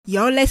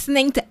You're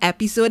listening to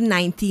episode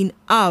 19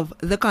 of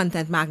the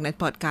Content Magnet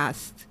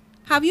podcast.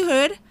 Have you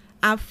heard?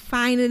 I've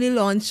finally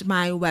launched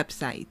my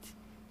website.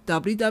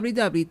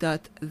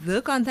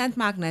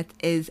 www.thecontentmagnet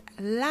is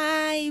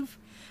live.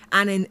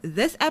 And in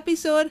this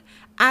episode,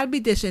 I'll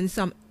be dishing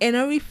some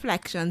inner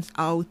reflections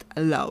out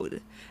loud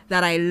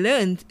that I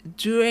learned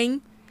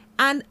during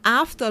and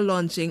after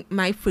launching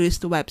my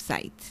first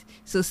website.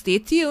 So stay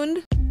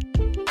tuned.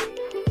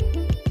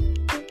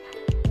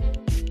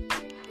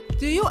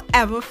 Do you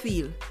ever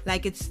feel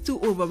like it's too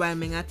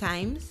overwhelming at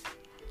times?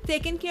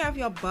 Taking care of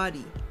your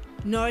body,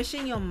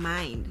 nourishing your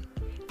mind,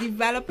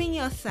 developing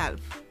yourself,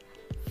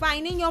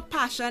 finding your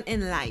passion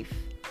in life,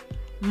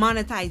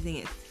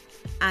 monetizing it,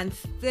 and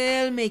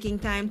still making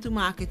time to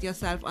market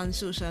yourself on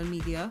social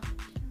media?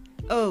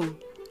 Oh,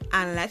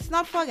 and let's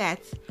not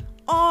forget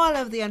all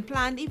of the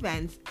unplanned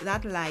events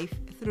that life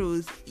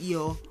throws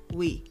your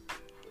way.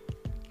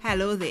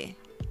 Hello there.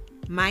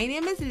 My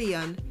name is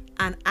Leon,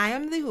 and I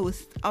am the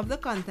host of the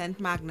Content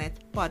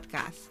Magnet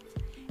podcast,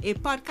 a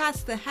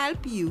podcast to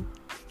help you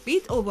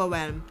beat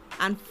overwhelm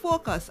and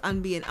focus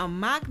on being a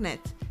magnet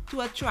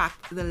to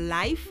attract the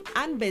life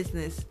and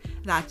business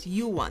that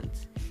you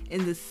want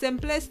in the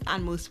simplest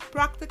and most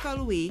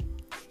practical way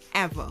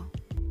ever.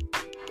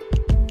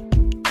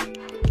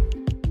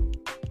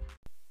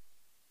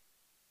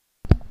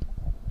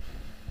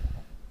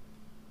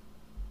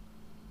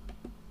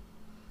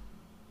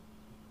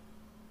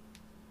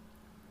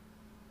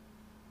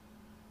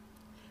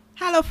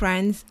 Hello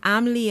friends,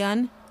 I'm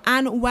Leon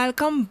and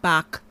welcome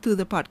back to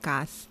the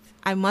podcast.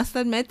 I must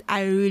admit,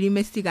 I really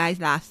missed you guys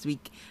last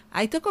week.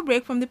 I took a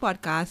break from the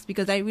podcast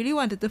because I really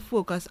wanted to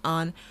focus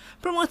on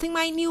promoting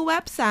my new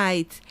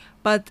website.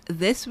 But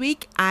this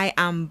week, I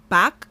am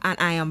back and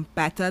I am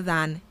better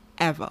than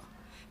ever.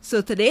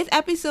 So today's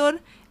episode,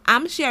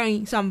 I'm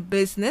sharing some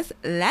business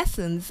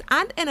lessons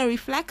and inner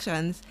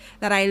reflections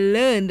that I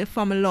learned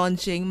from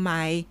launching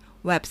my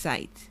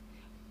website.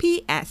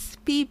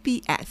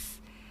 PPS.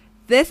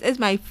 This is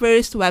my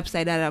first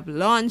website that I've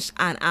launched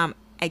and I'm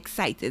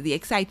excited. The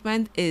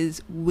excitement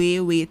is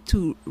way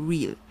too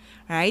real,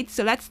 right?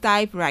 So let's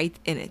dive right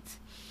in it.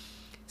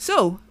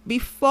 So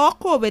before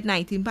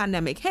COVID-19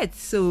 pandemic hit,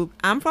 so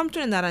I'm from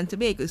Trinidad and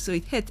Tobago, so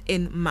it hit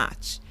in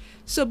March.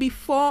 So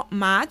before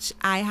March,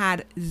 I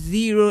had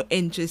zero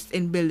interest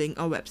in building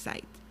a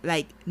website,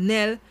 like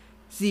nil,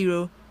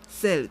 zero,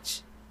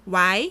 zilch.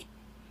 Why?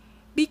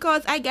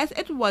 Because I guess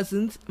it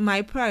wasn't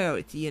my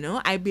priority,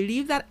 I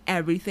believe that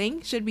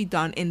everything should be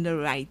done in the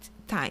right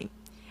time.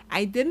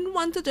 I didn't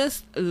want to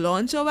just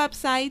launch a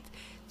website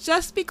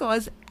just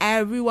because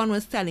everyone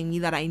was telling me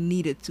that I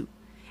needed to.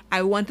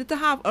 I wanted to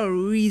have a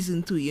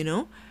reason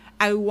to,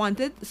 I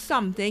wanted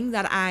something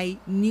that I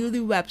knew the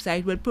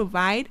website would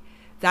provide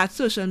that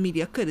social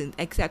media couldn't,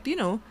 except,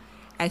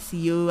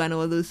 SEO and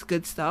all those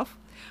good stuff.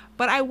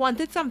 But I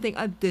wanted something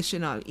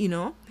additional,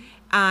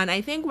 And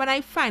I think when I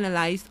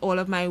finalized all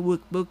of my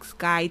workbooks,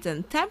 guides,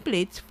 and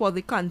templates for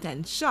the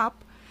content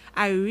shop,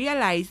 I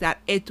realized that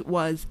it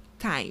was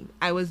time.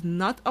 I was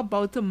not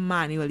about to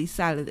manually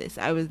sell this.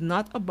 I was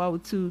not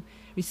about to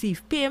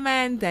receive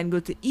payment, then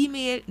go to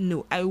email.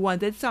 No, I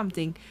wanted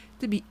something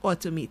to be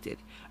automated,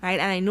 right?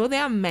 And I know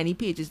there are many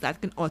pages that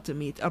can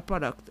automate a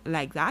product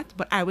like that,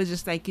 but I was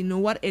just like, you know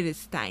what? It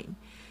is time.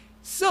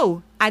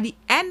 So at the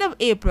end of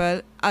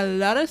April, a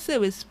lot of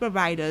service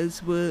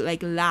providers were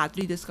like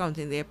largely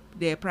discounting their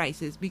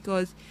prices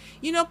because,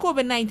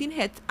 COVID-19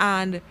 hit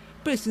and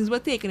persons were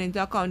taking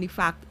into account the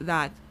fact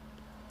that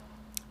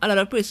a lot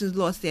of persons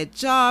lost their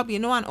job,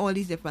 and all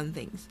these different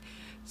things.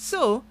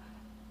 So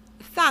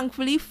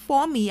thankfully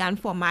for me and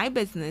for my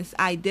business,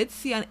 I did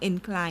see an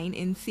incline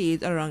in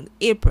sales around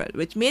April,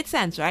 which made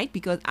sense, right?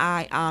 Because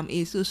I am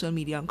a social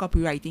media and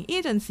copywriting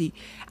agency,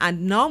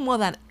 and now more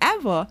than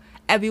ever,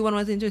 everyone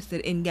was interested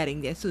in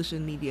getting their social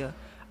media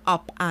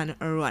up and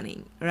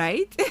running,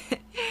 right?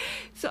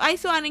 So I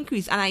saw an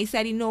increase and I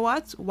said, you know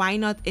what? Why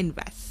not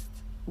invest?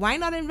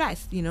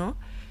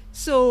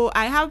 So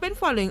I have been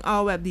following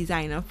our web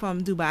designer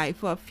from Dubai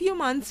for a few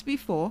months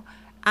before,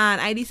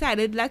 and I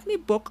decided, let me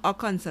book a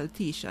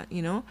consultation,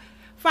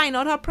 find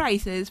out her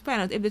prices,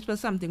 find out if this was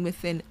something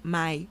within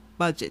my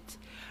budget,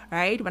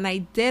 right? When I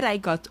did, I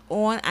got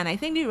on, and I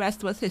think the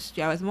rest was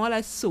history. I was more or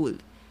less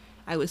sold.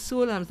 I was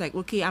like,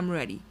 okay, I'm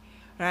ready.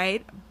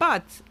 Right?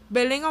 But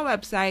building a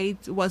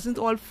website wasn't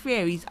all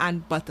fairies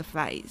and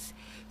butterflies.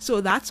 So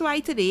that's why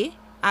today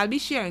I'll be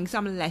sharing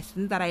some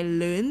lessons that I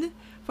learned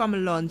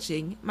from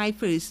launching my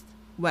first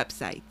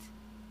website.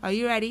 Are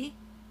you ready?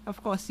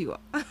 Of course you are.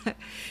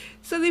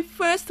 So the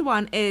first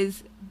one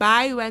is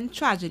buy when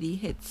tragedy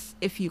hits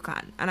if you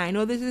can. And I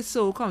know this is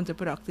so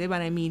counterproductive,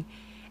 and I mean,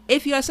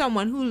 if you're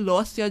someone who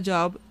lost your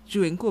job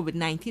during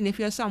COVID-19, if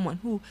you're someone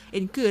who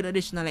incurred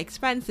additional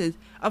expenses,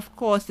 of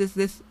course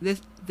this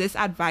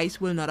advice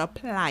will not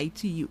apply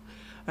to you,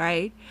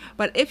 right?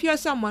 But if you're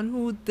someone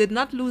who did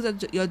not lose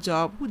your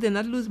job, who did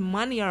not lose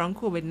money around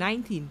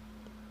COVID-19,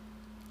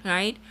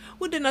 right?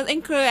 Who did not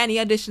incur any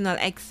additional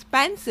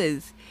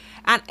expenses,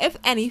 and if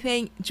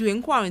anything,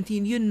 during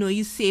quarantine,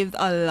 you saved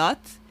a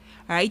lot,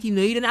 right? You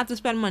know you didn't have to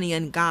spend money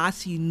on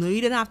gas, you know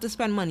you didn't have to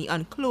spend money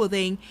on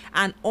clothing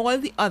and all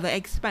the other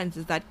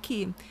expenses that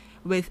came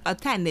with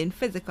attending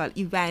physical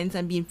events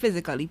and being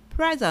physically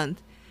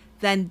present,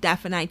 then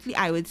definitely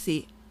I would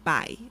say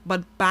buy.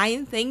 But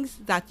buying things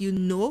that you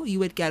know you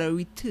would get a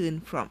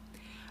return from,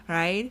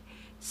 right?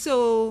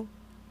 So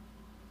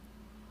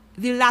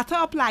the latter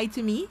applied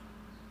to me.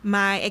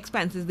 My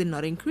expenses did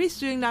not increase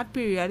during that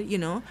period,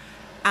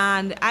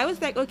 and I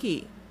was like,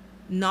 okay,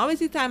 now is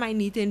the time I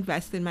need to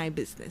invest in my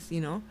business,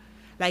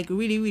 like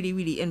really, really,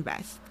 really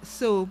invest.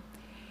 So,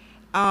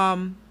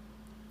 when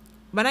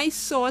I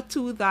saw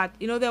too that,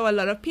 there were a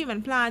lot of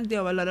payment plans,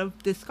 there were a lot of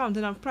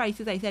discounting of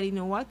prices, I said, you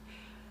know what?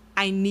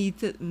 I need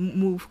to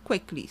move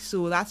quickly.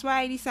 So that's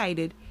why I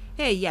decided,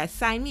 hey, yes,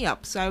 sign me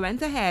up. So I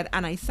went ahead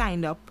and I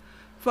signed up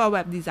for a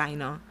web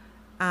designer.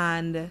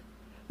 And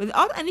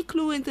without any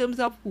clue in terms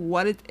of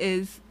what it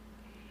is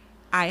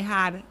I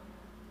had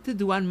to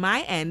do on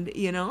my end,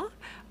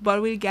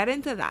 but we'll get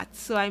into that.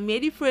 So I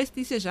made the first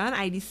decision.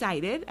 I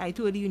decided, I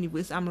told the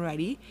universe I'm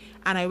ready,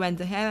 and I went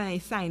ahead and I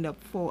signed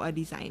up for a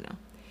designer.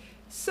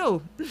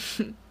 So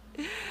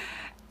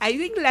I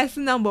think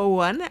lesson number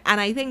one, and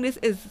I think this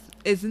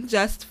isn't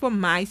just for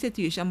my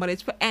situation, but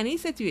it's for any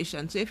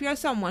situation. So if you're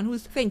someone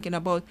who's thinking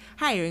about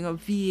hiring a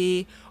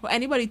VA or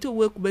anybody to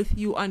work with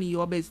you on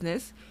your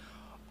business,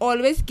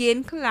 always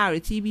gain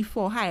clarity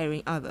before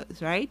hiring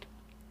others, right?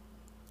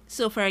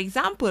 So for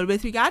example,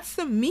 with regards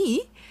to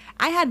me,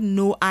 I had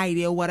no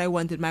idea what I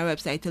wanted my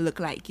website to look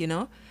like,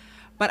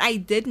 but I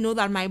did know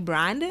that my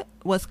brand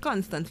was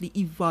constantly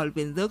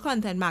evolving. The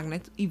Content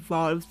Magnet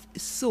evolved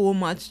so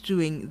much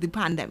during the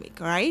pandemic,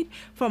 right?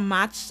 From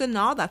March to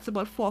now, that's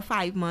about 4 or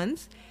 5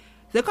 months.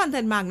 The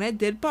Content Magnet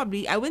did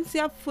probably, I wouldn't say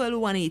a full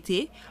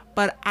 180,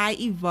 but I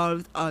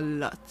evolved a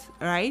lot,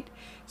 right?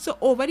 So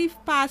over the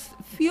past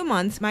few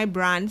months, my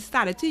brand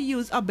started to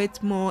use a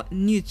bit more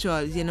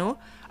neutrals,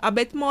 a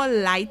bit more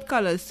light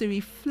colors to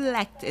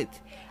reflect it.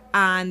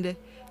 And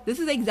this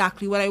is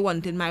exactly what I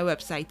wanted my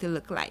website to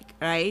look like,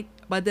 right?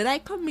 But did I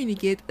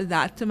communicate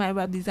that to my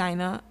web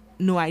designer?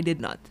 No, I did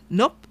not.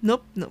 Nope.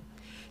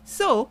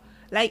 So,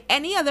 like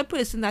any other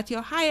person that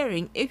you're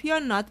hiring, if you're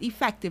not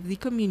effectively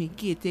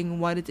communicating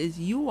what it is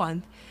you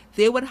want,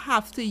 they would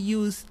have to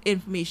use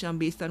information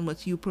based on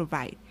what you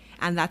provide.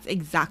 And that's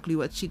exactly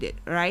what she did,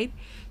 right?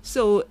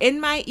 So in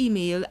my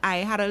email, I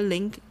had a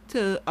link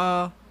to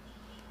a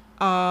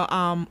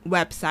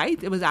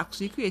website. It was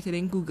actually created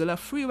in Google, a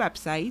free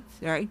website,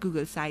 right?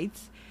 Google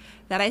Sites,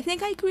 that I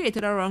think I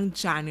created around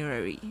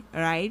January,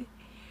 right?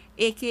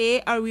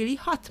 AKA a really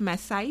hot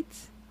mess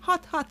site,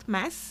 hot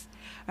mess,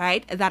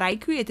 right? That I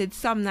created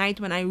some night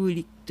when I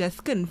really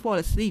just couldn't fall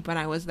asleep, and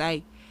I was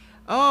like,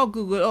 oh,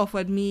 Google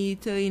offered me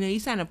to, you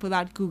sign up for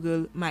that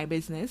Google My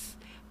Business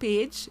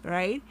page,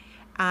 right?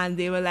 And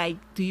they were like,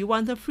 do you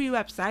want a free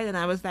website? And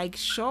I was like,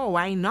 sure,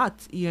 why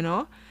not,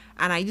 And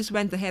I just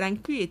went ahead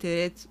and created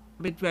it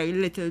with very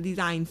little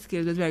design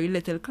skills, with very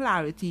little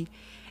clarity.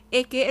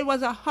 AKA, it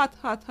was a hot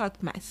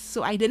mess.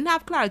 So I didn't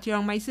have clarity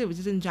around my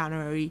services in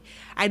January.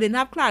 I didn't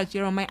have clarity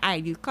around my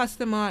ideal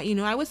customer.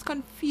 I was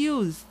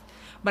confused,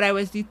 but I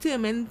was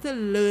determined to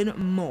learn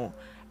more.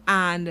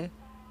 And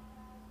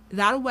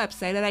that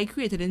website that I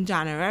created in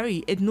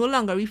January, it no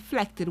longer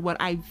reflected what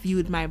I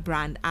viewed my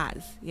brand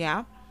as,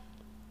 yeah?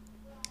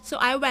 So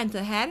I went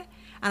ahead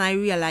and I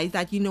realized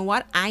that,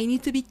 I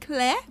need to be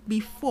clear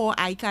before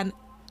I can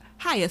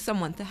hire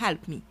someone to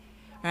help me,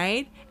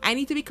 right? I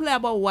need to be clear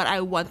about what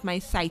I want my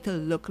site to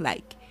look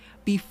like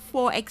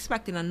before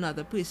expecting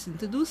another person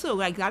to do so.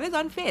 Like, that is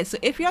unfair. So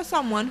if you're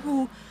someone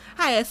who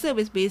hires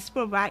service-based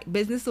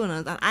business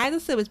owners, and I as a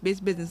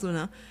service-based business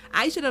owner,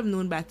 I should have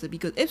known better,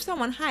 because if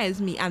someone hires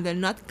me and they're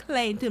not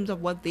clear in terms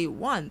of what they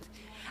want,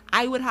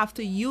 I would have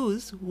to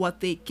use what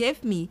they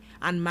give me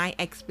and my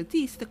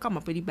expertise to come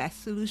up with the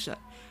best solution.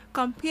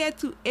 Compared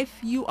to if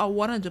you are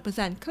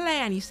 100% clear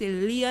and you say,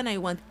 Leon, I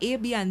want A,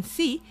 B, and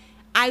C,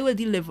 I will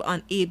deliver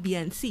on A, B,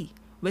 and C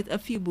with a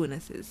few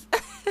bonuses,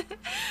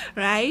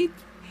 right?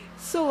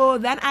 So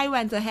then I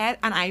went ahead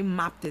and I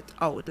mapped it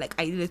out. Like,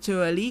 I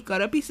literally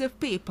got a piece of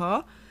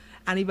paper,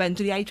 and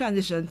eventually I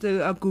transitioned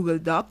to a Google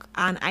Doc,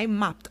 and I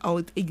mapped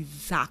out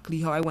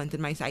exactly how I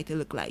wanted my site to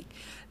look like.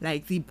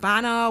 Like the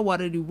banner,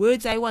 what are the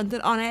words I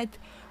wanted on it,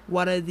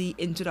 what are the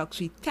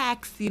introductory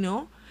texts,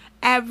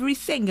 every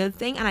single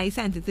thing, and I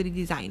sent it to the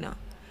designer.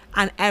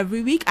 And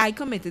every week I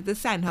committed to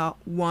send her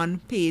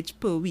 1 page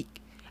per week.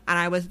 And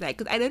I was like,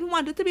 because I didn't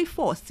want it to be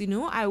forced,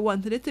 I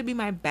wanted it to be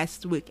my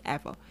best work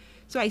ever.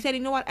 So I said,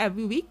 what,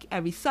 every week,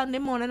 every Sunday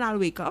morning I'll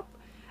wake up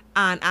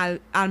and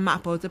I'll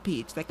map out a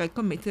page. Like, I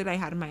committed, I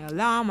had my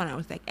alarm, and I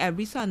was like,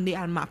 every Sunday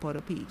I'll map out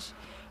a page,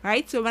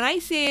 right? So when I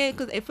say,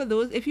 because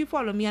if you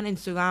follow me on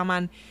Instagram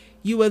and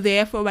you were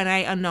there for when I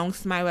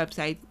announced my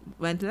website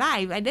went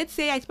live, I did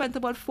say I spent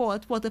about 4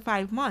 to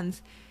 5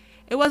 months.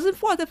 It wasn't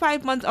 4 to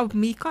 5 months of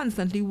me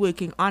constantly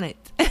working on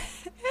it.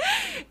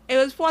 It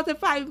was 4 to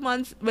 5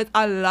 months with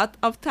a lot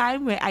of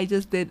time where I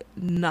just did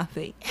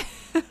nothing.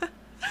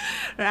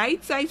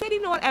 Right? So I said,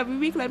 you know what, every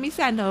week let me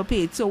send her a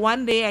page. So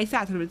one day I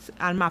started with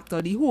and mapped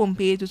out the home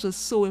page, which was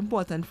so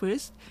important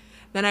first.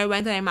 Then I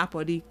went and I mapped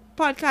out the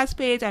podcast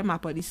page, I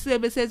mapped out the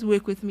services,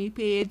 work with me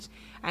page,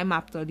 I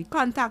mapped out the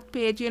contact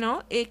page,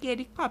 aka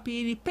the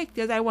copy, the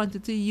pictures I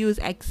wanted to use,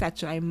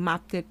 etc. I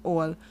mapped it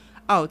all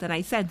out and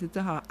I sent it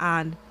to her.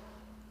 And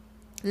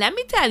let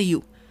me tell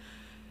you,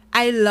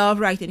 I love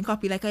writing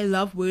copy. Like, I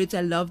love words.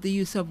 I love the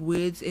use of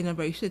words in a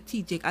very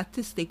strategic,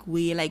 artistic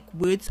way. Like,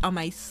 words are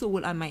my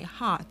soul and my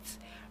heart,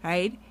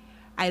 right?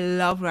 I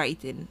love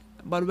writing.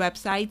 But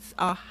websites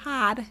are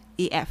hard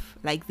AF.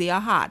 Like, they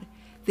are hard.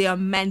 They are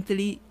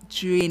mentally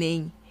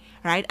draining,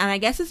 right? And I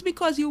guess it's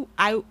because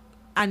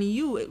when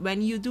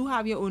you do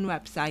have your own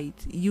website,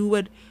 you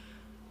would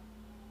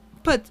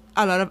put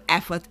a lot of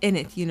effort in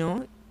it,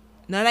 Not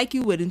like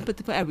you wouldn't put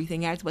it for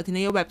everything else, but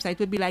your website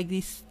would be like the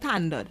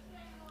standard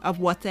of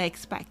what to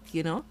expect,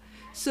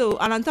 So,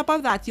 and on top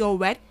of that, your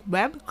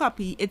web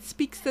copy, it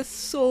speaks to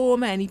so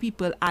many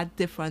people at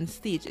different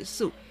stages.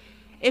 So,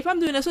 if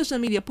I'm doing a social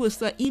media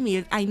post or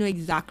email, I know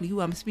exactly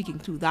who I'm speaking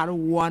to, that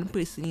one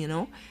person,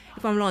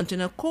 If I'm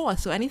launching a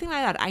course or anything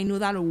like that, I know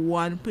that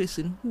one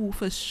person who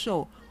for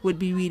sure would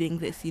be reading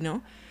this,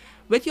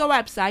 With your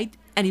website,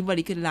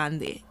 anybody could land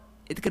there.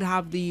 It could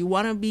have the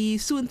wannabe,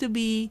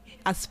 soon-to-be,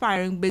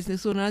 aspiring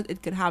business owners.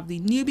 It could have the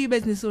newbie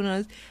business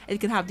owners.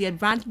 It could have the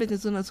advanced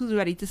business owners who's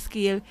ready to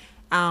scale.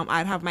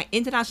 I'd have my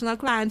international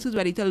clients who's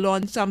ready to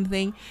launch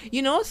something,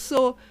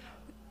 So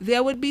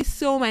there would be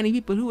so many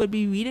people who would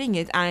be reading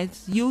it, and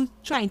it's you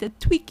trying to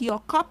tweak your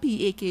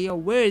copy, aka your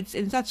words,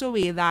 in such a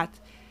way that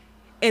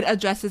it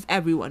addresses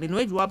everyone.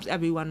 It rubs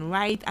everyone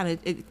right, and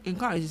it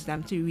encourages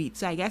them to read.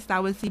 So I guess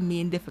that was the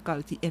main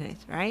difficulty in it,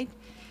 right?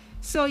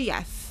 So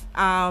yes,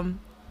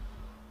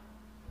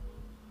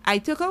 I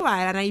took a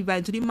while and I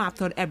eventually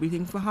mapped out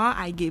everything for her.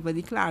 I gave her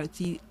the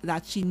clarity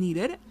that she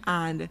needed,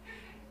 and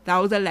that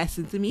was a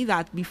lesson to me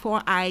that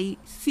before I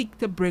seek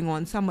to bring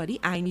on somebody,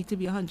 I need to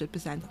be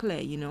 100%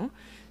 clear,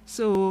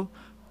 So,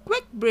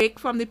 quick break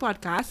from the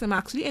podcast. I'm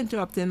actually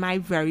interrupting my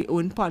very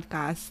own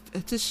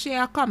podcast to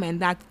share a comment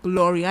that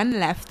Glorian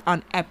left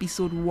on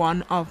episode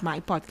 1 of my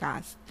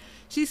podcast.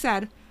 She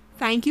said,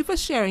 "Thank you for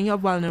sharing your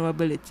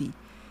vulnerability.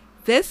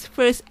 This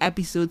first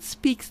episode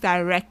speaks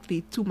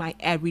directly to my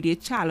everyday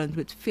challenge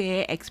with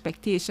fear,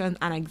 expectation,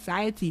 and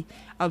anxiety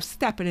of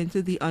stepping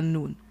into the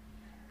unknown.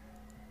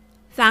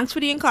 Thanks for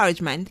the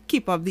encouragement.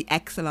 Keep up the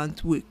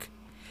excellent work."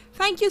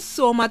 Thank you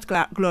so much,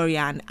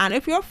 Glorian. And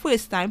if you're a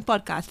first-time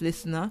podcast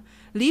listener,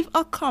 leave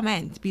a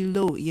comment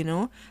below,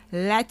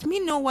 Let me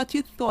know what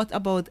you thought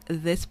about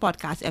this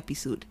podcast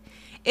episode.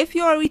 If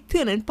you're a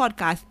returning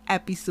podcast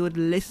episode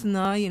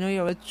listener,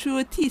 you're a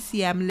true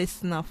TCM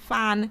listener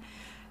fan,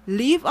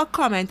 leave a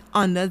comment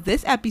under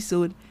this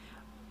episode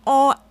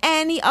or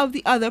any of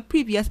the other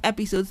previous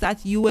episodes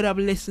that you would have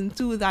listened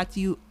to that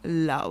you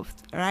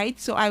loved, right?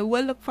 So I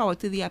will look forward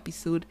to the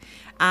episode,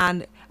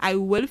 and I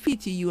will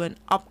feature you in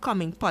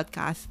upcoming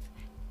podcast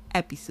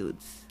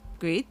episodes.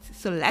 Great.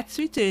 So let's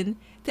return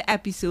to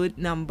episode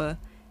number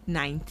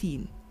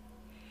 19.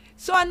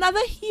 So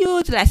another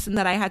huge lesson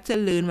that I had to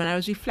learn when I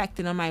was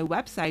reflecting on my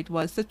website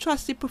was to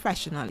trust the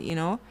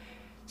professional,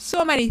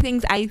 So many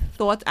things I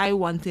thought I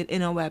wanted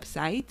in a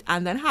website,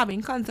 and then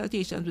having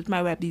consultations with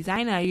my web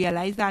designer, I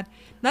realized that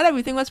not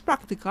everything was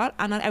practical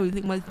and not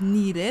everything was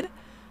needed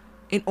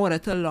in order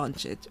to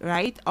launch it,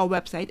 right? Our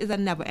website is a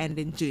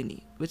never-ending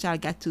journey, which I'll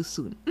get to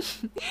soon,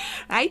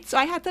 right? So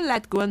I had to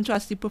let go and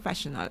trust the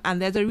professional,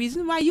 and there's a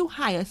reason why you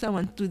hire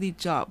someone to do the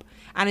job,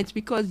 and it's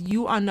because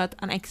you are not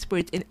an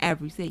expert in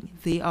everything.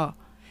 They are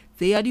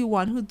the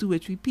one who do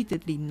it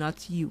repeatedly,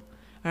 not you.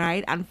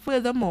 Right? And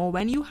furthermore,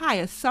 when you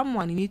hire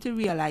someone, you need to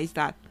realize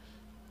that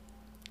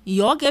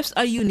your gifts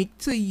are unique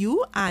to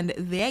you and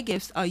their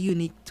gifts are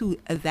unique to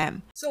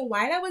them. So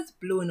while I was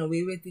blown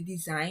away with the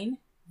design,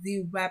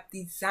 the web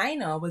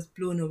designer was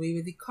blown away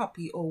with the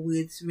copy or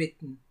words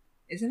written.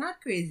 Isn't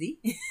that crazy?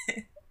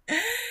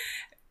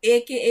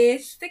 AKA,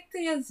 stick to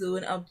your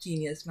zone of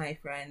genius, my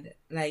friend.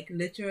 Like,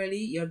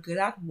 literally, you're good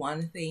at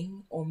one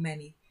thing or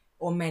many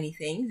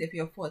things if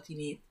you're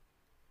fortunate.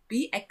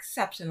 Be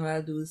exceptional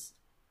at those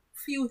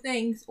few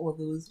things or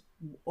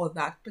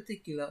that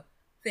particular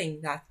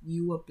thing that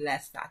you were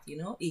blessed at,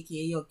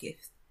 aka your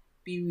gift.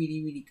 Be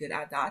really, really good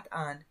at that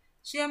and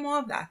share more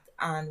of that.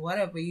 And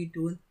whatever you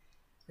don't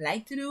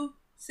like to do,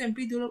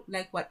 simply do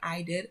like what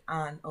I did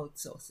and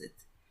outsource it.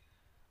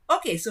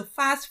 Okay, so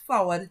fast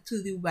forward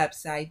to the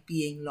website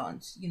being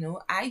launched.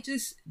 I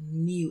just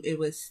knew it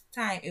was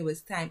time.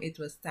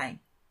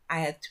 I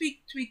had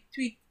tweaked.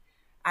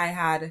 I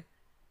had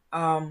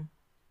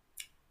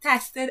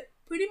tested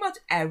pretty much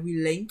every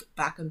link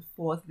back and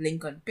forth,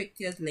 link on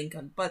pictures, link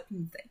on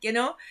buttons,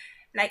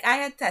 like I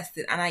had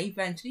tested, and I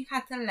eventually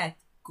had to let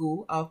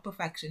go of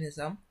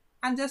perfectionism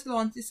and just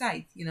launch the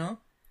site,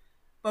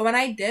 But when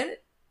I did,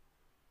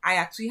 I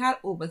actually had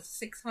over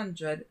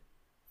 600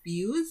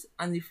 views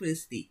on the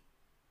first day,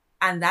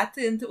 and that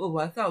turned to over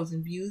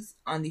 1,000 views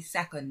on the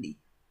second day,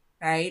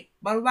 right?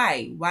 But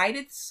why? Why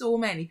did so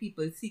many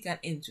people seek an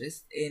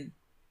interest in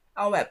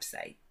our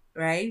website,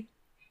 right?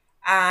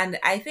 And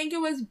I think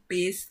it was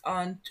based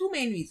on two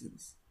main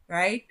reasons,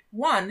 right?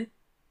 One,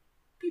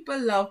 people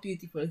love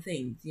beautiful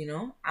things,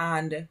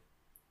 and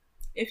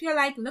if you're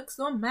like, looks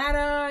don't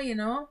matter,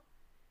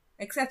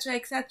 etc.,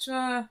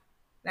 etc.,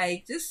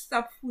 like just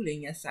stop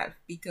fooling yourself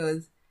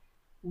because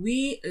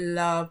we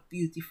love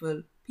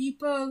beautiful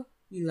people,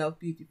 we love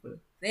beautiful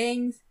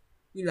things,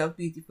 we love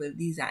beautiful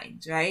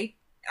designs, right?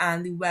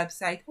 And the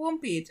website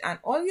homepage and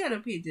all the other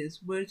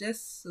pages were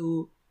just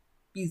so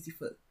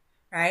beautiful,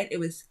 right? It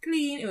was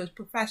clean, it was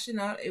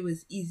professional, it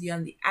was easy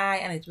on the eye,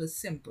 and it was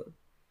simple,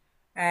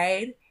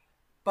 right?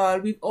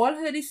 But we've all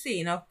heard the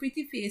saying of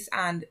pretty face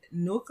and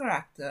no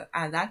character,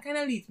 and that kind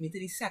of leads me to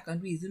the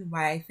second reason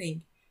why I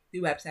think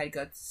the website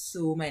got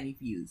so many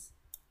views.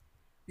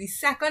 The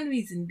second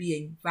reason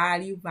being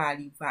value,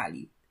 value,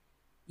 value.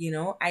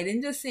 I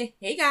didn't just say,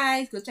 hey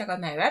guys, go check out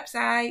my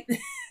website.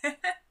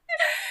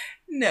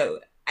 No,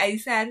 I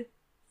said,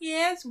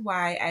 here's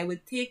why I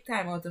would take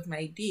time out of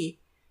my day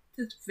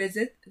to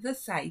visit the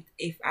site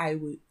if I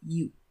were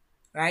you,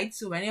 right?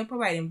 So when you're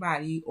providing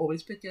value,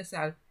 always put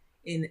yourself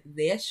in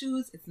their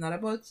shoes. It's not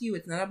about you.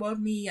 It's not about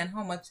me and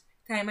how much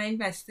time I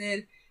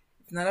invested.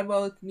 It's not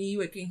about me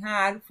working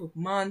hard for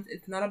months.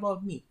 It's not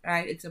about me,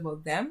 right? It's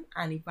about them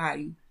and the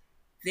value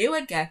they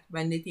would get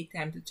when they take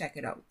time to check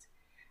it out.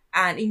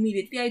 And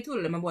immediately I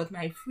told them about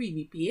my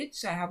freebie page.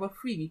 So I have a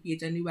freebie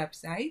page on the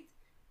website,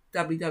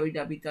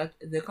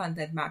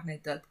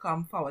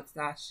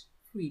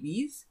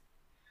 www.thecontentmagnet.com/freebies,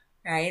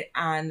 right?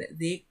 And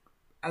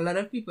a lot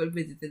of people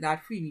visited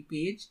that freebie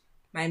page.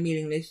 My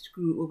mailing list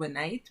grew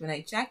overnight. When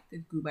I checked,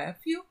 it grew by a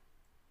few.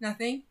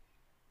 Nothing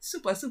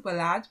super, super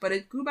large, but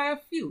it grew by a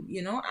few,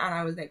 and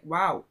I was like,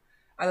 wow.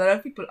 A lot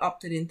of people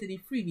opted into the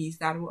freebies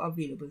that were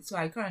available. So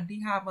I currently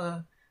have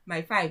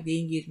my 5-day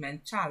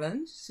engagement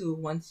challenge. So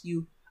once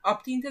you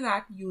opt into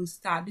that, you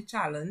start the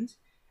challenge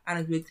and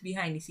it works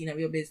behind the scene of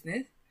your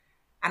business.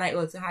 And I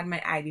also had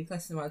my ideal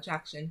customer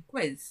attraction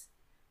quiz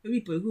for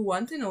people who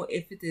want to know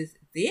if it is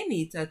they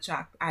need to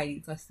attract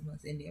ideal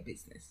customers in their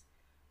business,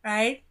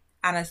 right?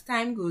 And as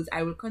time goes,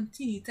 I will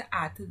continue to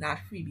add to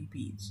that freebie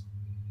page.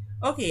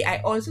 Okay, I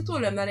also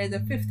told them that there's a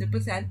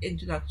 50%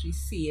 introductory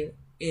sale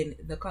in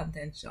the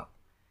content shop.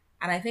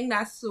 And I think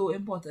that's so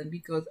important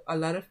because a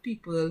lot of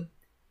people,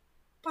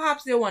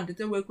 perhaps they wanted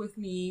to work with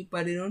me,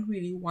 but they don't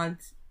really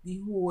want the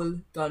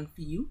whole done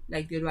for you.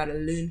 Like they'd rather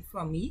learn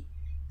from me.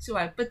 So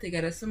I put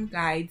together some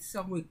guides,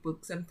 some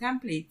workbooks, some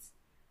templates,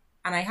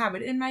 and I have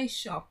it in my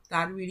shop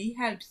that really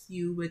helps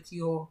you with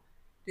your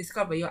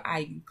discover your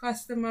ideal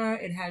customer.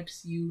 It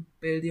helps you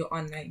build your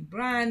online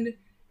brand.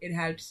 It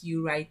helps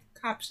you write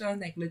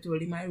captions, like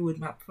literally my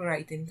roadmap for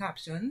writing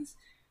captions,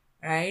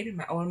 right?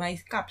 All my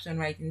caption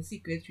writing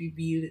secrets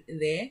revealed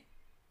there.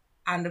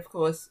 And of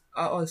course,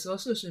 also a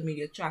social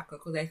media tracker,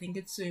 because I think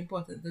it's so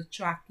important to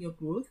track your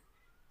growth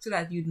so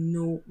that you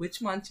know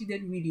which months you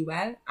did really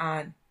well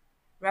and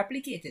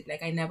replicate it.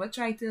 Like I never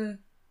try to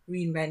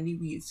reinvent the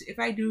wheel. So if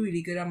I do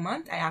really good a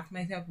month, I ask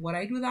myself what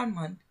I do that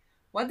month,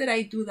 what did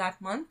I do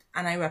that month,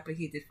 and I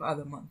replicate it for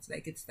other months.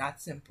 Like it's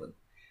that simple,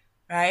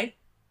 right?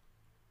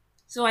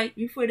 So I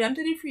refer them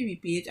to the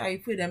freebie page, I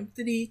refer them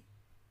to the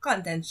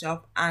content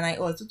shop, and I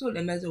also told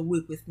them there's a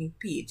work with me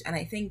page. And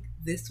I think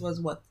this was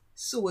what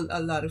sold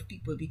a lot of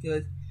people,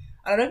 because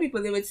a lot of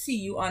people, they would see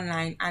you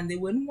online and they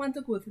wouldn't want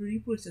to go through the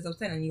process of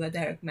sending you a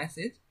direct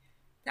message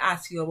to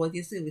ask you about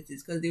your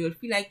services, because they would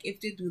feel like if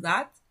they do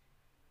that,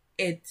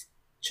 it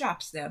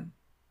traps them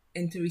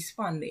into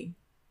responding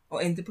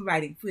or into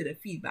providing further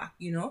feedback.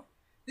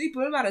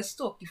 People would rather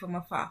stalk you from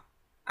afar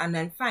and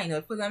then find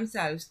out for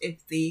themselves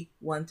if they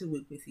want to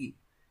work with you.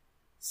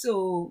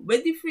 So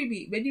with the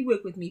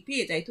work with me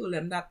page, I told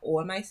them that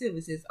all my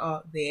services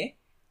are there.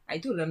 I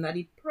told them that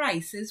the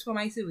prices for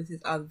my services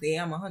are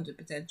there. I'm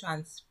 100%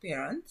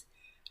 transparent,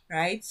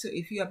 right? So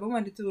if you ever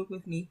wanted to work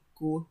with me,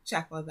 go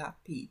check out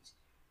that page.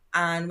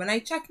 And when I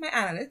checked my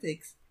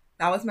analytics,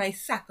 that was my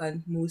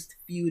second most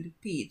viewed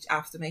page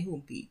after my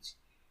homepage,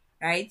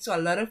 right? So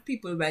a lot of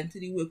people went to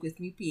the work with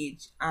me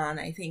page, and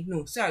I think,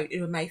 no, sorry,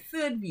 it was my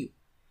third view.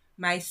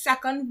 My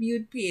second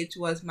viewed page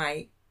was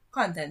my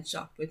content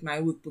shop with my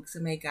workbooks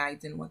and my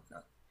guides and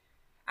whatnot.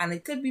 And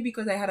it could be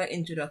because I had an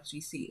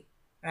introductory sale,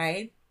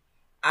 right?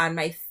 And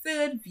my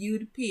third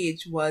viewed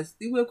page was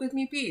the work with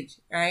me page,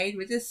 right?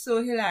 Which is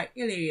so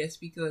hilarious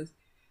because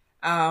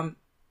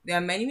there are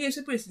many ways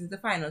for persons to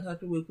find out how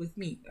to work with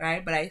me,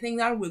 right? But I think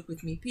that work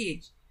with me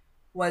page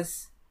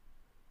was,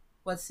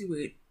 what's the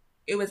word?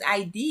 It was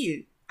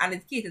ideal, and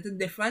it catered to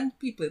different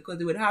people, because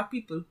they would have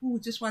people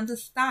who just want to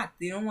start.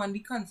 They don't want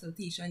the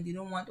consultation. They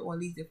don't want all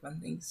these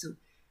different things. So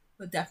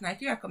but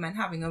definitely recommend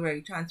having a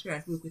very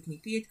transparent work with me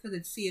page, because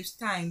it saves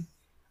time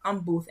on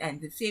both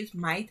ends. It saves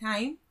my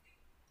time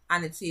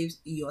and it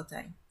saves your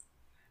time,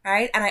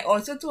 right? And I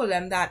also told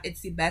them that it's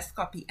the best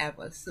copy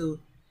ever. So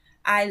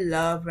I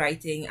love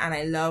writing and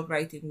I love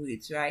writing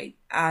words, right?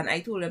 And I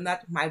told them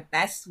that my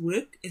best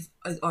work is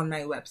on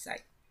my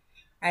website,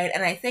 right?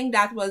 And I think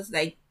that was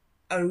like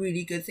a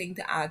really good thing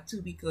to add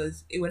too,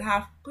 because it would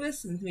have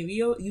persons, maybe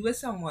you were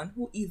someone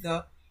who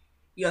either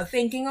you're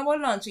thinking about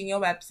launching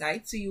your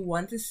website, so you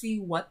want to see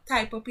what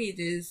type of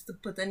pages to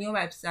put on your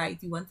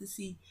website. You want to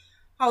see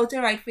how to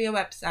write for your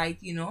website,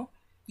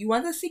 You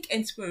want to seek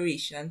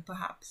inspiration,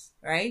 perhaps,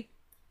 right?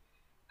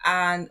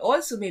 And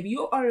also, maybe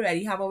you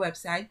already have a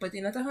website, but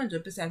you're not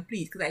 100%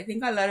 pleased. Because I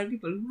think a lot of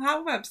people who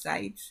have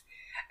websites,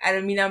 and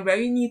I mean, I'm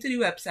very new to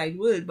the website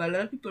world, but a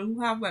lot of people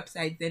who have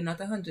websites, they're not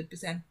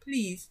 100%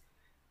 pleased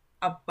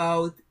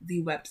about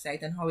the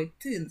website and how it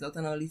turns out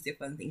and all these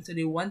different things. So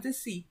they want to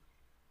see,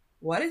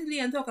 what is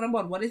Leanne talking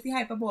about? What is the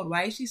hype about?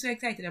 Why is she so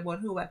excited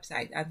about her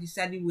website? As you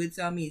said, the words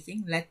are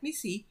amazing. Let me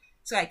see,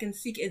 so I can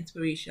seek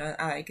inspiration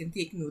and I can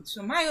take notes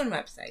from my own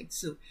website.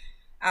 So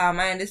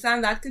I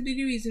understand that could be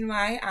the reason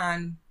why,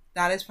 and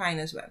that is fine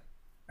as well.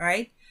 All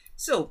right.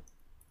 So,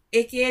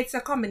 aka it's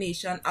a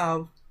combination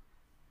of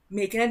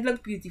making it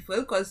look beautiful,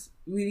 because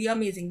really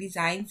amazing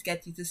designs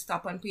get you to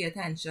stop and pay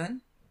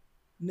attention.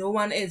 No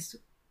one is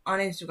on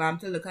Instagram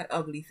to look at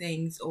ugly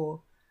things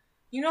or,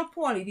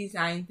 poorly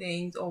designed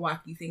things or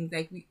wacky things.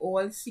 Like, we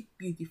all seek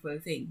beautiful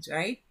things,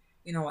 right?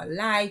 In our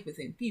life,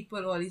 within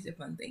people, all these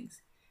different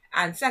things.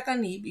 And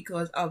secondly,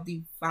 because of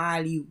the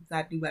value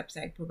that the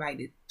website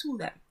provided to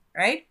them,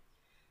 right?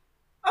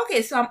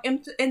 Okay, so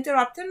I'm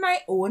interrupting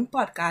my own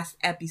podcast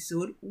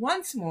episode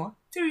once more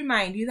to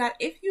remind you that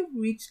if you've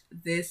reached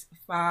this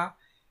far,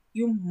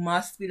 you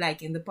must be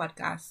liking the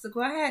podcast. So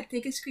go ahead,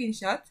 take a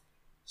screenshot,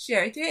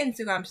 share it to your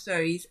Instagram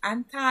stories,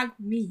 and tag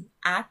me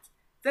at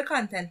The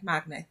Content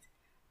Magnet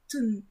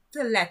to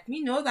let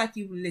me know that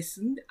you've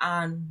listened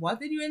and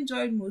what did you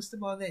enjoy most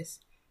about this.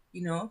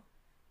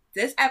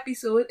 This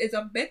episode is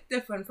a bit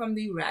different from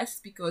the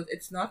rest because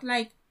it's not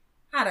like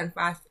hard and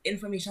fast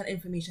information.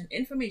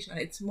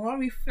 It's more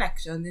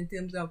reflections in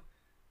terms of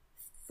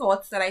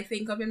thoughts that I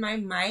think of in my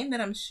mind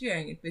that I'm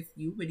sharing it with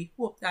you with the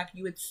hope that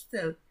you would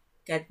still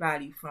get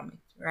value from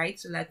it, right?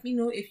 So let me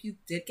know if you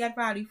did get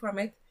value from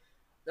it,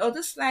 or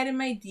just slide in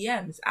my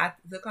DMs at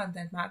The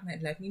Content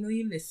Magnet. Let me know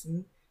you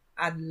listened.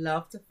 I'd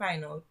love to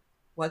find out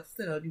what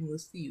stood out the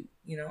most to you,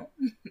 All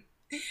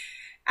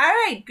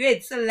right,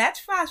 great. So let's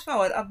fast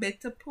forward a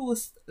bit to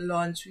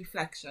post-launch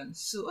reflections.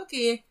 So,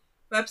 okay,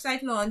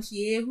 website launch,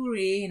 yay,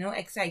 hooray,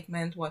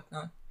 excitement,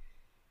 whatnot.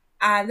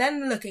 And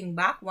then looking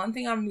back, one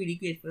thing I'm really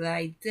grateful that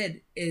I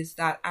did is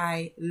that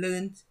I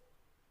learned,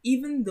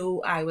 even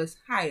though I was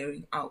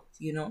hiring out,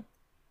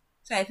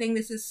 So I think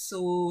this is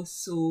so,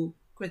 so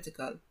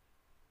critical.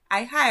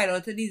 I hired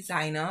out a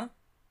designer,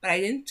 but I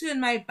didn't turn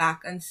my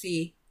back and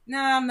say, no,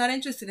 I'm not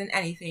interested in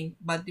anything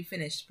but the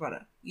finished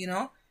product,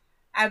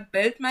 I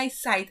built my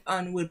site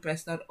on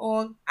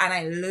WordPress.org and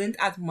I learned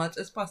as much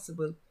as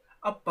possible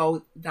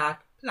about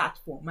that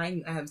platform.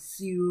 I have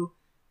zero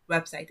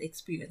website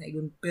experience. I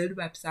don't build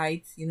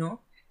websites,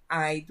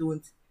 I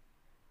don't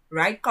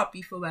write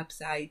copy for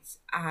websites.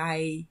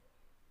 I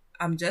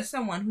am just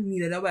someone who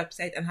needed a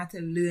website and had to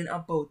learn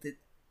about it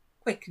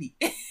quickly.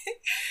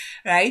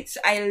 Right?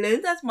 So I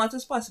learned as much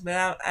as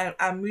possible.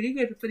 I'm really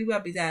grateful for the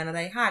web designer that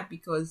I had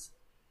because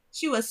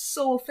she was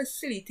so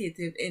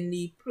facilitative in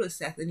the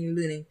process, in the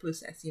learning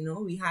process.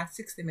 We had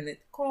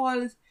 60-minute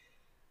calls,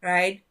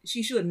 right?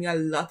 She showed me a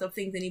lot of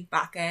things in the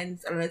back end,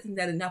 a lot of things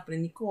that didn't happen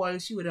in the call.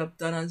 She would have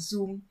done on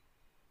Zoom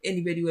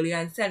individually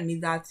and send me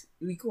that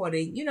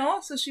recording,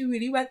 So she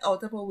really went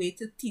out of her way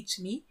to teach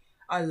me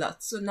a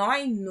lot. So now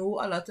I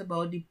know a lot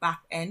about the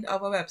back end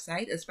of a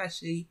website,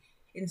 especially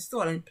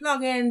installing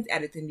plugins,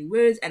 editing the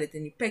words,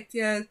 editing the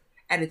pictures,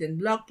 editing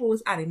blog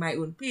posts, adding my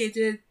own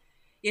pages,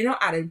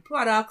 adding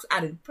products,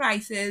 adding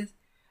prices.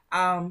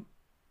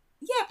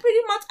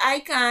 Pretty much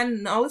I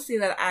can now say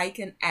that I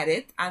can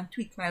edit and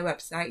tweak my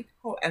website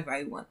however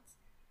I want.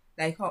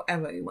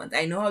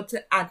 I know how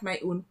to add my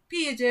own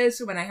pages.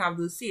 So when I have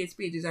those sales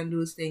pages and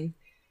those things,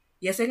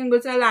 yes, I can go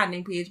to a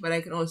landing page, but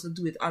I can also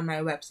do it on my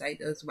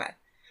website as well.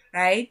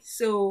 Right?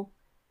 So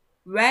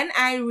when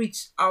I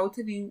reach out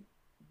to the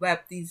web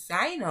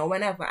designer,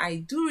 whenever I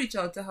do reach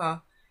out to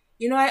her,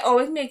 I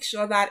always make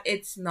sure that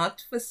it's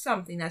not for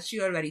something that she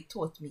already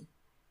taught me,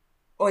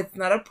 or it's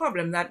not a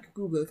problem that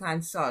Google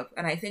can solve.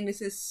 And I think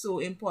this is so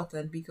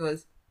important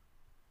because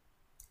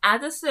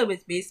as a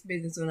service-based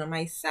business owner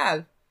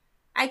myself,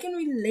 I can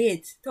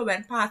relate to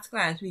when past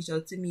clients reach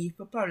out to me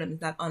for problems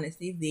that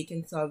honestly they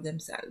can solve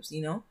themselves,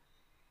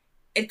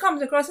 It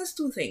comes across as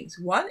two things.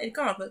 One, it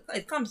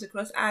comes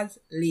across as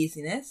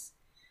laziness.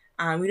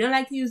 And we don't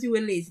like to use the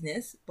word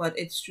laziness, but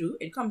it's true.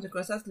 It comes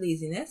across as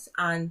laziness.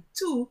 And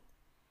two,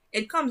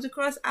 it comes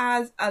across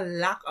as a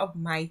lack of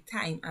my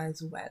time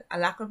as well. A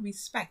lack of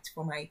respect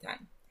for my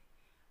time.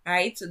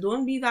 Right? So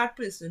don't be that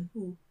person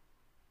who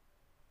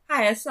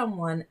hires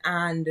someone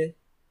and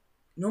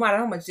no matter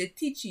how much they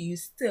teach you, you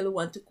still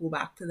want to go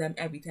back to them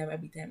every time.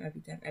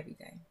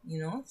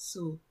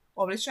 So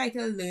always try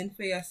to learn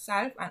for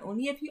yourself, and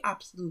only if you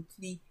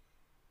absolutely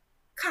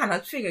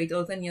cannot figure it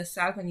out on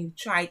yourself and you've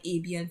tried A,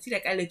 B, and C.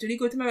 Like, I literally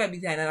go to my web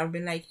designer and I've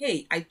been like,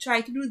 hey, I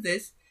tried to do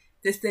this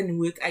didn't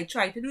work. I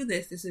tried to do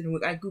this didn't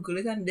work. I Googled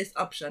it and this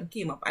option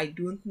came up. I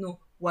don't know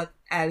what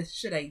else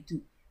should I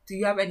do. Do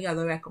you have any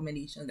other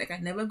recommendations? Like, I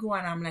never go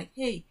and I'm like,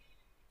 hey,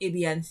 A,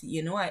 B, and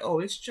C. I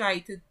always try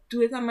to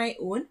do it on my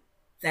own,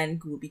 then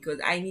go, because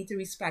I need to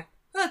respect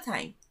her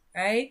time,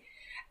 right?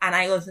 And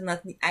I also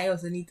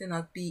need to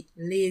not be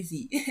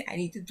lazy. I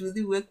need to do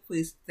the work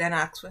first, then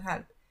ask for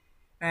help,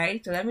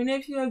 right? So let me know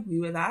if you agree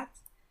with that.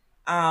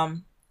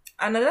 Um,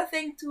 Another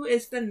thing too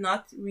is to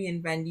not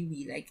reinvent the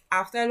wheel. Like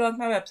after I launched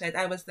my website,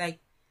 I was like,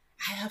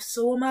 I have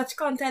so much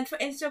content for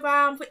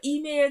Instagram, for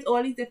emails,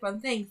 all these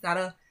different things that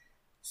are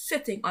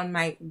sitting on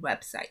my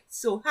website.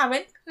 So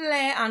having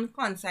clear and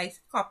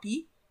concise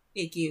copy,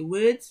 aka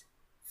words,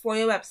 for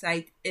your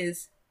website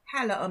is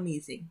hella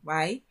amazing.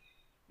 Why?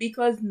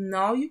 Because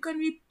now you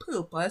can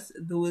repurpose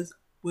those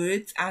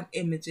words and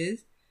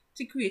images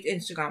to create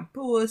Instagram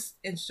posts,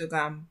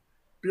 Instagram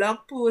blog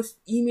posts,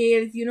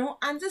 emails,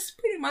 and just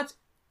pretty much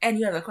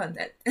any other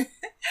content.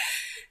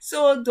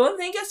 So don't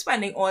think you're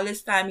spending all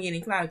this time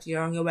getting clarity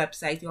on your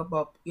website, your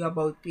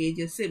about page,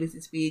 your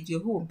services page,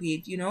 your home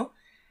page,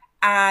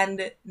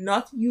 and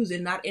not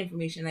using that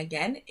information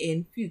again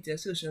in future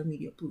social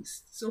media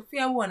posts. So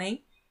fair warning,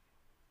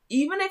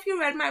 even if you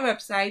read my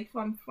website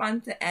from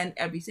front to end,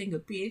 every single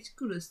page,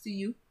 kudos to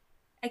you.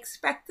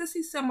 Expect to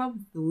see some of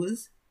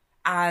those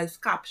as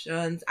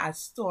captions, as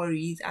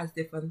stories, as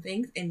different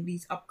things in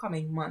these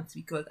upcoming months,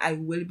 because I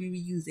will be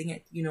reusing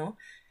it,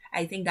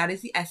 I think that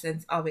is the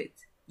essence of it.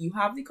 You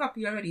have the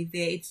copy already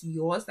there. It's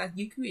yours that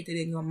you created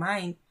in your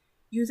mind.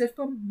 Use it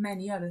for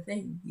many other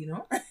things,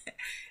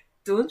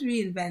 Don't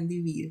reinvent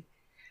the wheel.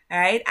 All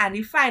right. And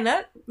the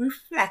final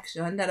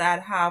reflection that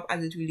I'd have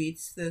as it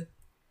relates to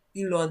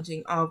the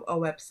launching of a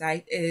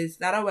website is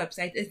that our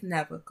website is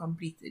never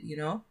completed,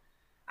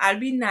 I'll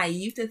be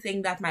naive to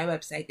think that my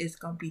website is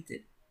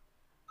completed.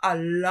 A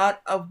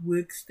lot of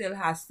work still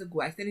has to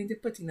go. I still need to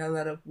put in a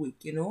lot of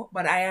work,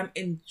 but I am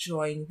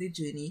enjoying the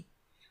journey.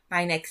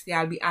 By next year,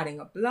 I'll be adding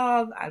a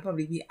blog. I'll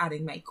probably be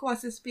adding my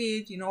courses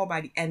page, by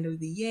the end of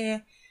the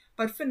year.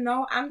 But for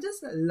now, I'm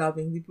just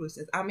loving the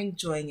process. I'm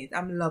enjoying it.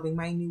 I'm loving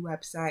my new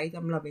website.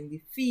 I'm loving the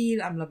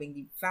feel. I'm loving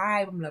the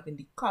vibe. I'm loving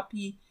the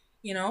copy,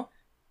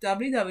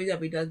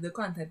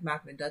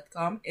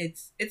 www.thecontentmagnet.com.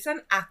 It's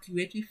an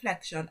accurate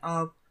reflection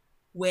of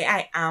where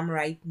I am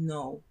right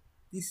now,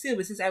 the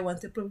services I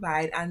want to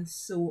provide, and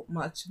so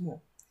much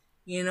more.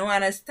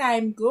 And as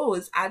time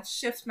goes, I'd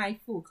shift my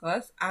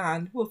focus,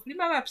 and hopefully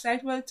my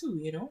website will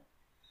too,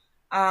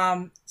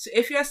 So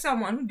if you're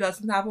someone who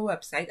doesn't have a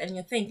website and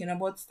you're thinking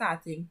about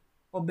starting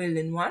or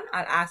building one,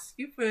 I'll ask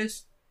you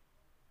first,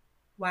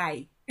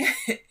 why?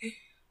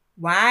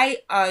 Why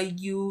do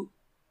you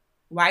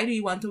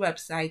want a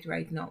website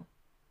right now?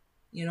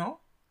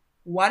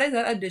 What is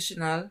that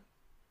additional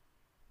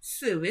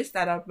service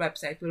that our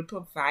website will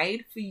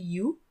provide for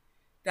you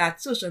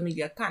that social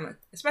media cannot?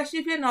 Especially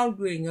if you're now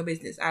growing your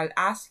business, I'll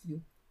ask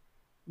you,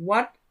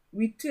 what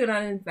return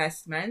on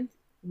investment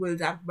will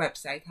that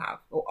website have?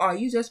 Or are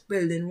you just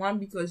building one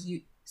because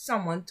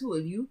someone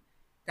told you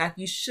that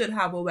you should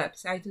have a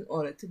website in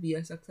order to be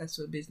a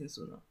successful business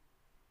owner?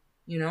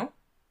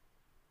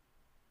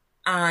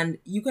 And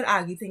you could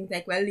argue things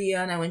like, well,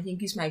 Leon, I want to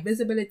increase my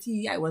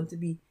visibility. I want to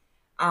be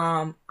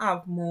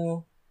have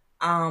more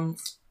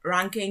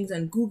rankings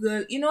on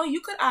Google.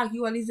 You could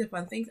argue all these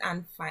different things,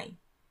 and fine.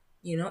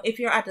 If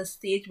you're at a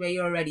stage where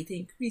you're ready to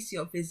increase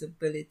your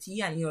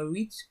visibility and your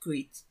reach,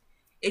 great.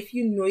 If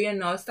you're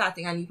now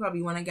starting and you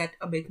probably want to get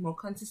a bit more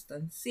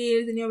consistent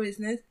sales in your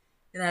business,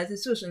 then I think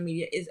social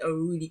media is a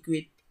really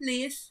great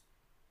place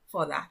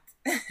for that.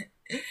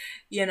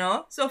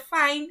 So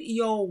find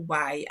your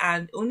why,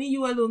 and only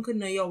you alone can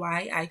know your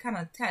why. I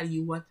cannot tell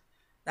you what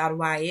that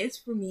why is.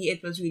 For me,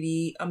 it was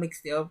really a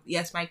mixture of,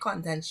 yes, my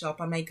content shop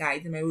and my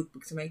guides and my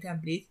workbooks and my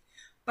templates.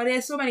 But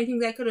there's so many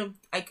things I could have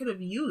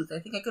used. I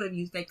think I could have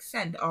used like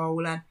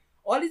Sendowl and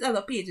all these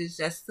other pages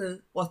just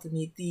to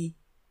automate the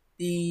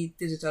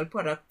digital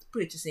product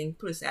purchasing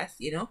process,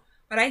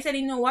 But I said,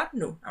 you know what?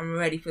 No, I'm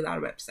ready for that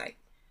website.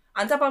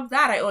 On top of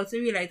that, I also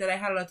realized that I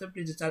had a lot of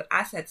digital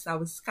assets that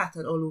was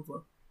scattered all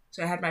over.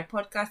 So I had my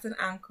podcast and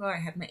Anchor. I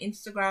had my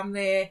Instagram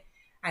there.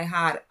 I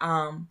had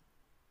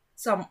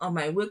some of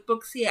my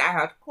workbooks here. I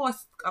had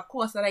a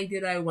course that I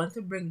did that I want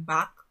to bring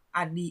back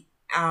at the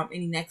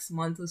in the next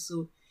month or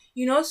so.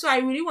 So I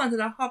really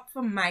wanted a hub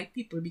for my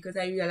people, because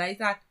I realized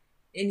that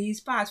in these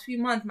past few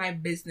months, my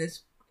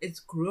business is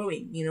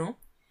growing,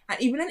 And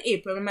even in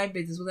April, when my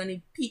business was on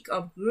the peak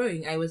of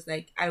growing, I was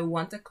like, I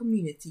want a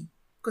community,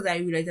 because I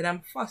realized that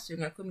I'm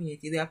fostering a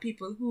community. There are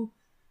people who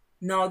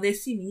now they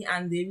see me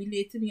and they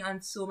relate to me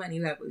on so many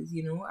levels,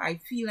 I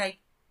feel like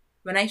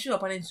when I show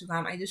up on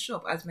Instagram, I just show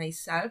up as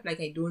myself. Like,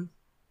 I don't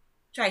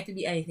try to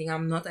be anything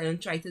I'm not. I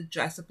don't try to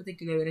dress a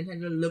particular way. I don't try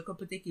to look a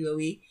particular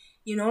way.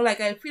 Like,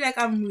 I feel like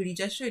I'm really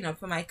just showing up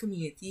for my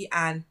community,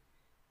 and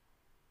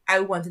I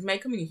wanted my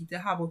community to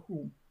have a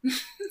home.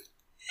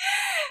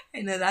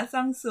 I know that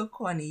sounds so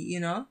corny,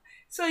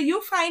 So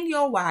you find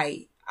your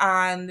why.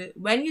 And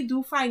when you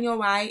do find your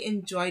why,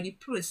 enjoy the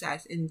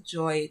process.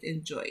 Enjoy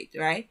it,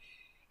 right?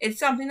 It's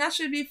something that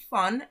should be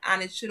fun,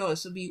 and it should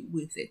also be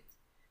worth it.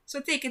 So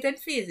take it in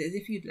phases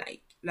if you'd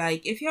like.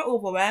 Like, if you're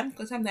overwhelmed,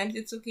 because sometimes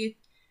it's okay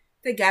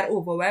to get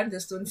overwhelmed,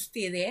 just don't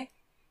stay there.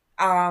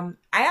 I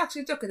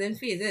actually took it in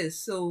phases.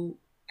 So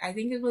I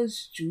think it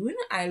was June,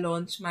 I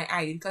launched my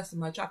ideal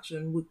customer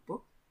attraction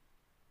workbook.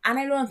 And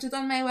I launched it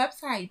on my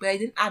website, but I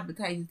didn't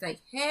advertise it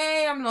like,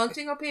 hey, I'm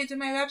launching a page on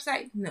my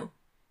website. No.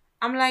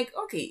 I'm like,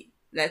 okay,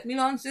 let me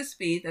launch this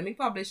page, let me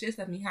publish this,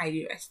 let me hide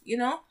the rest,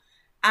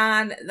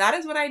 And that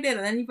is what I did.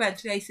 And then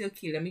eventually I said,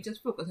 okay, let me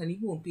just focus on the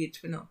homepage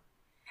for now.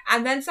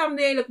 And then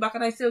someday I look back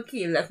and I say,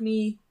 okay, let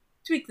me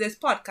tweak this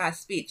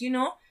podcast page,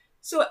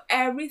 So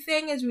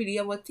everything is really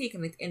about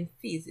taking it in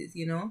phases,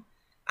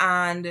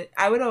 And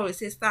I would always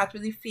say start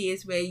with the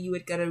phase where you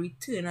would get a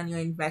return on your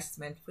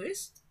investment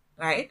first,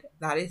 right?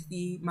 That is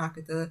the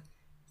marketer,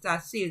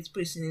 that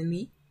salesperson in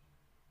me.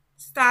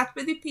 Start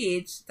with the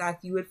page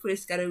that you would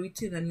first get a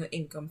return on your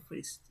income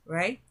first,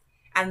 right?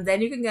 And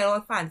then you can get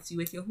all fancy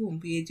with your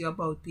homepage, your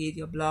about page,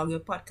 your blog, your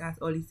podcast,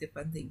 all these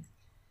different things.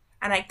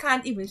 And I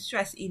can't even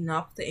stress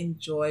enough to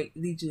enjoy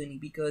the journey,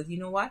 because you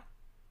know what?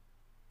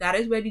 That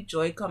is where the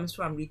joy comes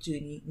from, the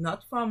journey,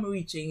 not from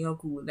reaching your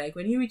goal. Like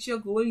when you reach your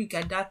goal, you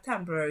get that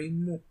temporary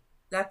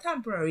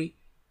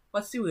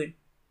what's the word?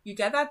 You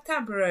get that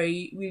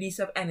temporary release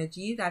of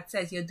energy that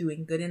says you're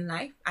doing good in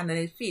life, and then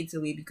it fades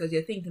away because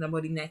you're thinking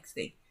about the next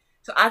thing.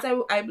 So as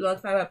I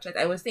launched my website,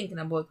 I was thinking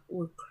about,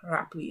 oh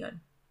crap,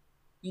 Leon,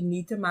 you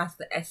need to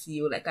master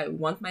SEO. Like I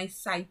want my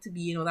site to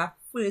be, that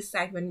first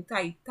site when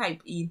you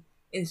type in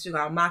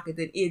Instagram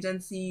marketing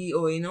agency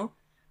or,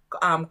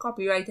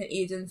 copywriting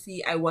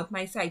agency. I want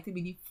my site to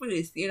be the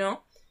first,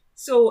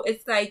 So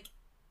it's like,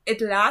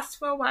 it lasts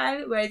for a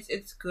while where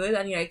it's good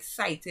and you're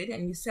excited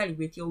and you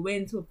celebrate your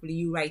wins. Hopefully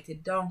you write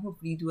it down.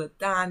 Hopefully you do a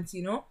dance,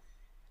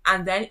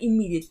 And then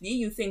immediately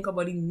you think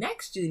about the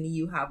next journey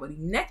you have or the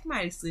next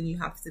milestone you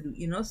have to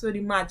do, So the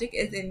magic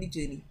is in the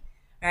journey,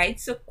 right?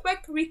 So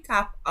quick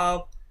recap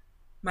of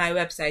my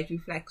website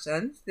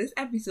reflections. This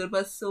episode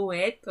was so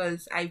weird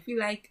because I feel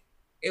like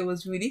it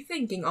was really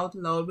thinking out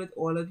loud with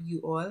all of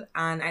you all,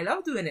 and I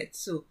love doing it.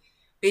 So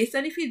based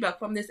on the feedback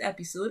from this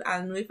episode,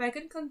 I'll know if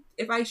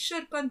I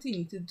should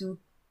continue to do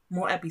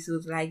more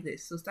episodes like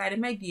this. So start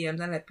in my DMs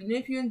and let me know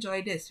if you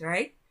enjoy this,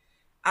 right?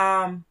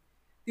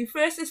 The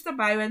first is to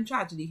buy when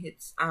tragedy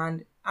hits.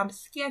 And I'm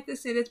scared to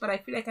say this, but I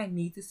feel like I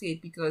need to say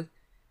it because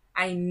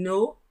I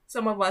know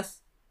some of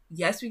us,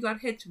 yes, we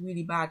got hit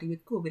really badly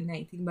with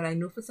COVID-19, but I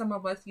know for some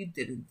of us, you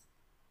didn't.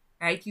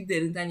 Right? You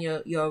didn't, and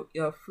you're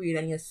afraid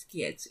and you're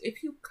scared. So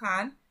if you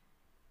can,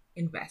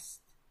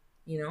 invest,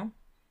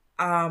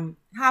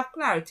 have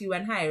clarity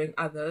when hiring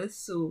others.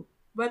 So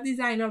web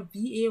designer,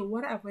 VA,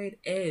 whatever it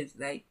is,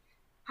 like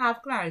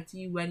have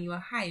clarity when you're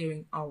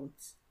hiring out.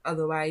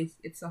 Otherwise,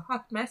 it's a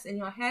hot mess in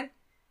your head,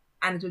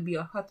 and it will be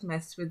a hot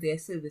mess with their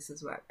service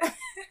as well.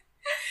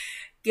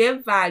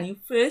 Give value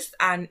first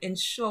and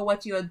ensure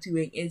what you're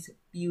doing is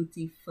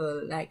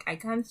beautiful. Like I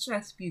can't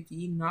stress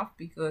beauty enough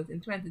because in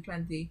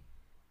 2020,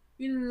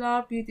 we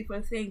love beautiful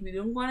things. We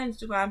don't go on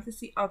Instagram to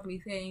see ugly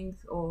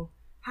things or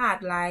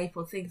hard life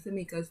or things to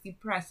make us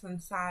depressed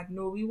and sad.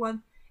 No, we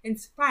want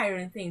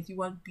inspiring things. We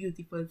want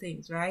beautiful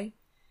things, right?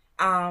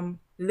 Learn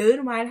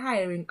while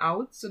hiring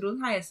out. So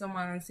don't hire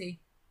someone and say,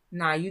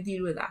 nah, you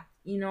deal with that.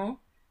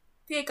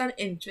 Take an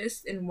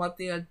interest in what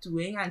they are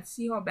doing and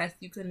see how best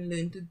you can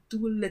learn to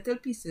do little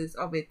pieces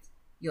of it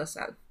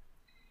yourself.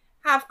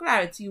 Have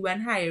clarity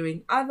when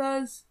hiring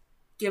others.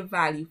 Give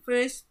value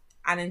first.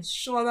 And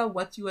ensure that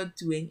what you are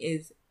doing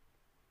is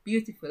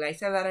beautiful. I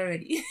said that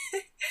already.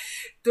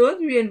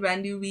 Don't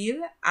reinvent the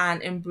wheel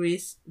and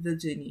embrace the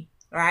journey.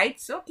 Right?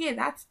 So, okay,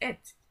 that's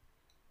it.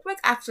 Quick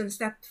action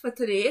step for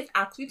today is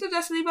actually to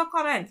just leave a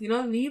comment.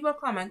 Leave a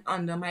comment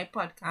under my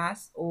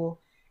podcast or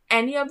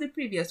any of the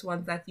previous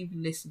ones that you've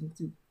listened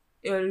to.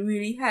 It will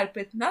really help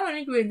it not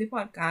only growing the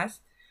podcast,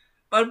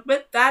 but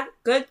with that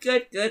good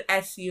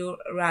SEO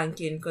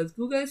ranking. Because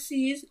Google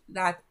sees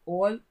that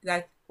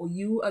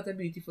you as a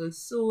beautiful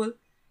soul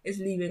is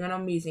leaving an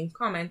amazing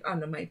comment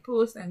under my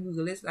post, and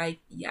Google is like,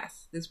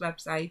 yes, this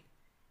website,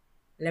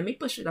 let me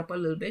push it up a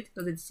little bit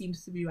because it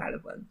seems to be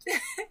relevant.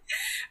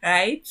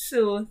 Right?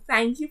 So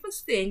thank you for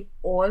staying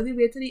all the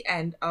way to the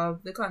end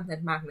of the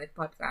Content Magnet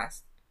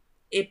podcast,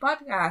 a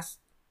podcast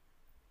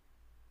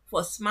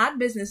for smart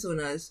business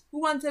owners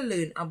who want to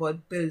learn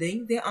about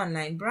building their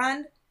online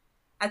brand,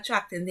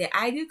 attracting their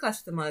ideal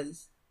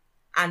customers,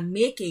 and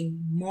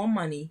making more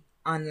money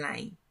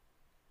online.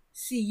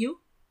 See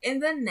you in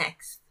the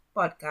next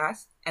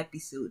podcast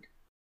episode.